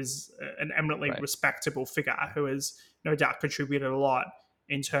Queen, who is an eminently respectable figure, who has no doubt contributed a lot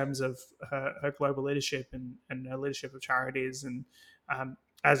in terms of her global leadership and her leadership of charities, and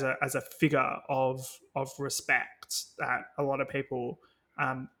as a figure of respect that a lot of people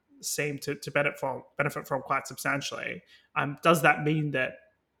seem to benefit from quite substantially. Does that mean that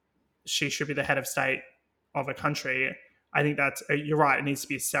she should be the head of state of a country? I think that's you're right. It needs to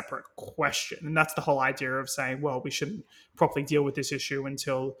be a separate question, and that's the whole idea of saying, well, we shouldn't properly deal with this issue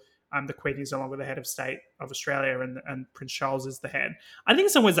until the Queen is no longer the head of state of Australia and Prince Charles is the head. I think in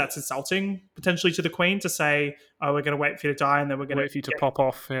some ways that's insulting potentially to the Queen to say, oh, we're going to wait for you to die and then we're going to wait for you to pop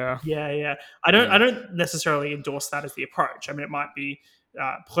off. Yeah. I don't necessarily endorse that as the approach. I mean, it might be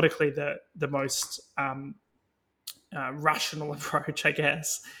politically the most rational approach, I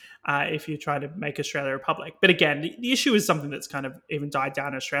guess, if you try to make Australia a republic. But again, the issue is something that's kind of even died down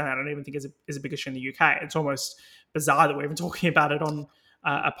in Australia. I don't even think is a big issue in the UK. It's almost bizarre that we're even talking about it on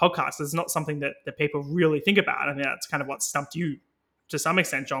a podcast. It's not something that people really think about. I mean, that's kind of what stumped you to some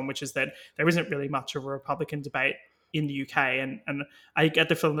extent, John, which is that there isn't really much of a Republican debate in the UK, and I get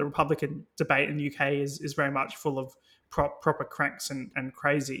the feeling the Republican debate in the UK is very much full of proper cranks and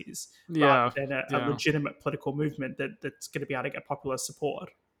crazies, rather Yeah, than a yeah. legitimate political movement that's going to be able to get popular support.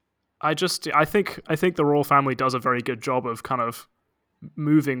 I think the royal family does a very good job of kind of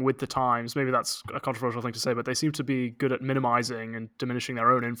moving with the times. Maybe that's a controversial thing to say, but they seem to be good at minimizing and diminishing their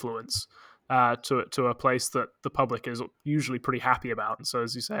own influence to a place that the public is usually pretty happy about. And so,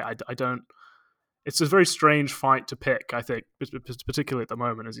 as you say, I don't. It's a very strange fight to pick. I think, particularly at the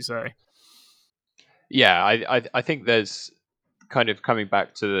moment, as you say. Yeah, I think there's kind of coming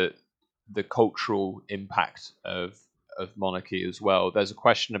back to the cultural impact of monarchy as well. There's a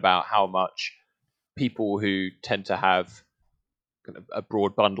question about how much people who tend to have kind of a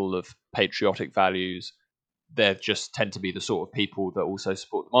broad bundle of patriotic values, they just tend to be the sort of people that also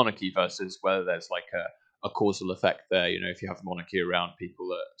support the monarchy versus whether there's like a causal effect there. You know, if you have the monarchy around, people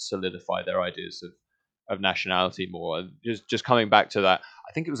that solidify their ideas of nationality more. And just coming back to that,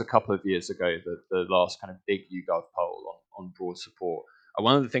 I think it was a couple of years ago that the last kind of big YouGov poll on broad support. And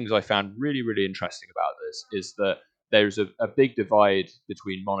one of the things I found really, really interesting about this is that there's a big divide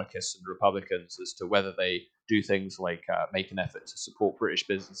between monarchists and Republicans as to whether they do things like make an effort to support British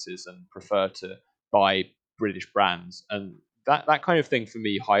businesses and prefer to buy British brands. And that kind of thing for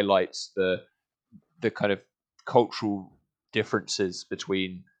me highlights the kind of cultural differences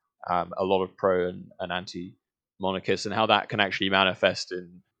between a lot of pro and anti monarchists, and how that can actually manifest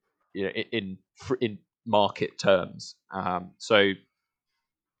in in market terms. So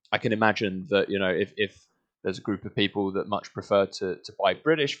I can imagine that if there's a group of people that much prefer to buy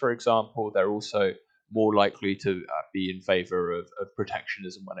British, for example, they're also more likely to be in favour of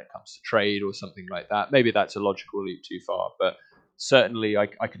protectionism when it comes to trade or something like that. Maybe that's a logical leap too far, but certainly I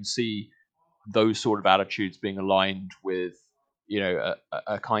can see those sort of attitudes being aligned with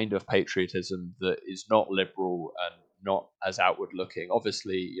a kind of patriotism that is not liberal and not as outward looking.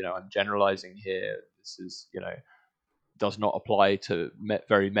 Obviously, I'm generalizing here. This is does not apply to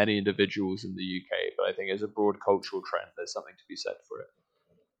very many individuals in the UK, but I think as a broad cultural trend, there's something to be said for it.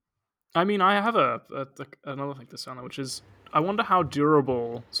 I mean, I have another thing to say on that, which is I wonder how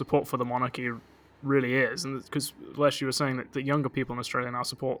durable support for the monarchy really is, and because Les, you were saying that younger people in Australia now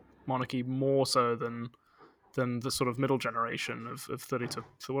support monarchy more so than the sort of middle generation of 30 to,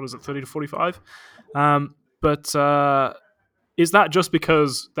 so what is it, 30 to 45. But is that just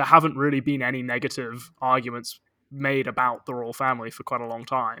because there haven't really been any negative arguments made about the royal family for quite a long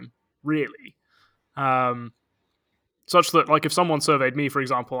time, really? Such that, like, if someone surveyed me, for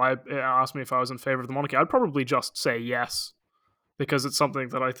example, I asked me if I was in favor of the monarchy, I'd probably just say yes, because it's something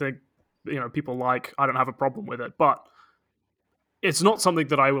that I think people like. I don't have a problem with it, but it's not something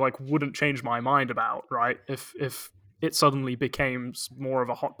that I wouldn't change my mind about, right? If it suddenly became more of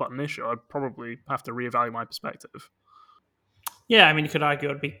a hot button issue, I'd probably have to reevaluate my perspective. Yeah, I mean, you could argue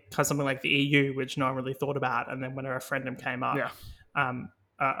it'd be because something like the EU, which no one really thought about, and then when a referendum came up, Yeah.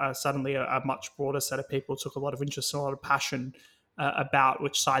 suddenly a much broader set of people took a lot of interest and a lot of passion about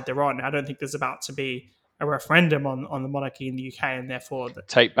which side they're on. I don't think there's about to be a referendum on the monarchy in the UK, and therefore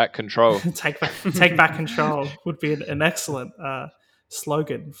Take back control. take back control would be an excellent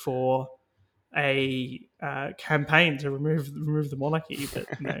slogan for a campaign to remove the monarchy. But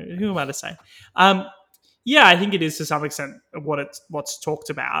who am I to say? Yeah, I think it is to some extent what's talked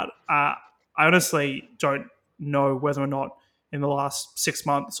about. I honestly don't know whether or not in the last 6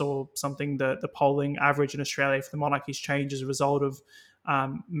 months or something the polling average in Australia for the monarchy's changed as a result of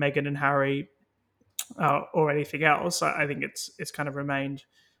Meghan and Harry or anything else. I think it's kind of remained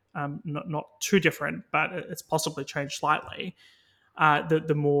not too different, but it's possibly changed slightly.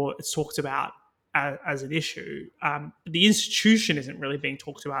 The more it's talked about as an issue, the institution isn't really being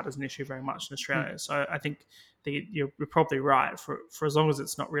talked about as an issue very much in Australia. So I think you're probably right. For as long as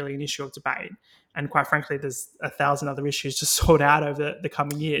it's not really an issue of debate, and quite frankly, there's 1,000 other issues to sort out over the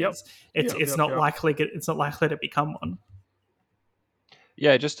coming years. It's not likely to become one.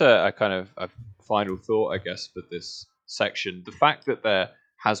 Yeah, just a kind of a final thought, I guess, for this section. The fact that there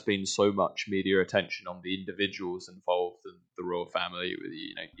has been so much media attention on the individuals involved in the royal family, with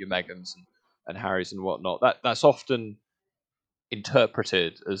your Megans and Harrys and whatnot, that's often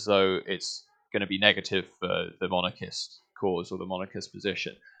interpreted as though it's going to be negative for the monarchist cause or the monarchist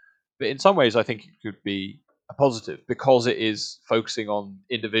position. But in some ways, I think it could be a positive because it is focusing on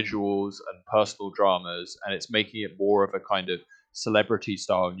individuals and personal dramas, and it's making it more of a kind of celebrity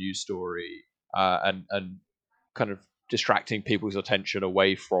style news story, and kind of distracting people's attention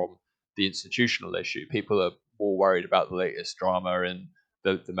away from the institutional issue. People are more worried about the latest drama in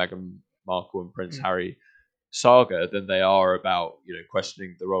the Meghan Markle and Prince Harry saga than they are about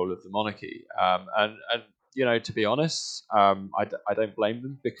questioning the role of the monarchy. And to be honest, I don't blame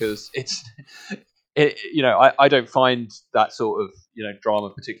them, because it's I don't find that sort of drama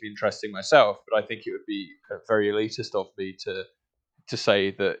particularly interesting myself, but I think it would be very elitist of me to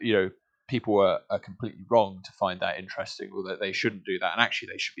say that people are completely wrong to find that interesting, or that they shouldn't do that, and actually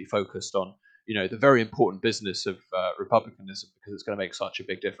they should be focused on the very important business of republicanism, because it's going to make such a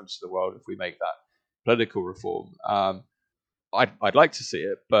big difference to the world if we make that political reform. I'd like to see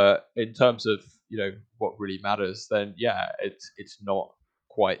it, but in terms of what really matters, then yeah, it's not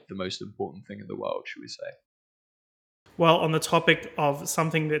quite the most important thing in the world, should we say? Well, on the topic of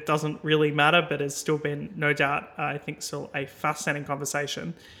something that doesn't really matter, but has still been, no doubt, I think still a fascinating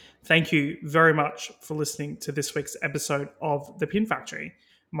conversation. Thank you very much for listening to this week's episode of The Pin Factory.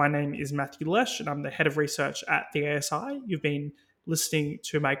 My name is Matthew Lesh, and I'm the head of research at the ASI. You've been listening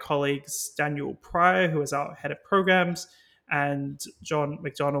to my colleagues Daniel Pryor, who is our head of programs, and John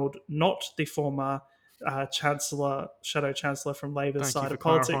Macdonald, not the former Shadow Chancellor from Labour's Thank you side for of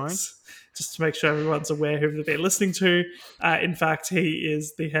clarifying. politics, just to make sure everyone's aware who they're listening to. In fact, he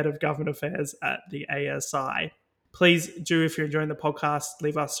is the head of government affairs at the ASI. Please do, if you're enjoying the podcast,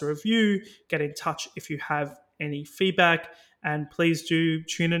 leave us a review, get in touch if you have any feedback, and please do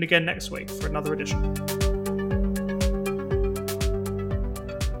tune in again next week for another edition.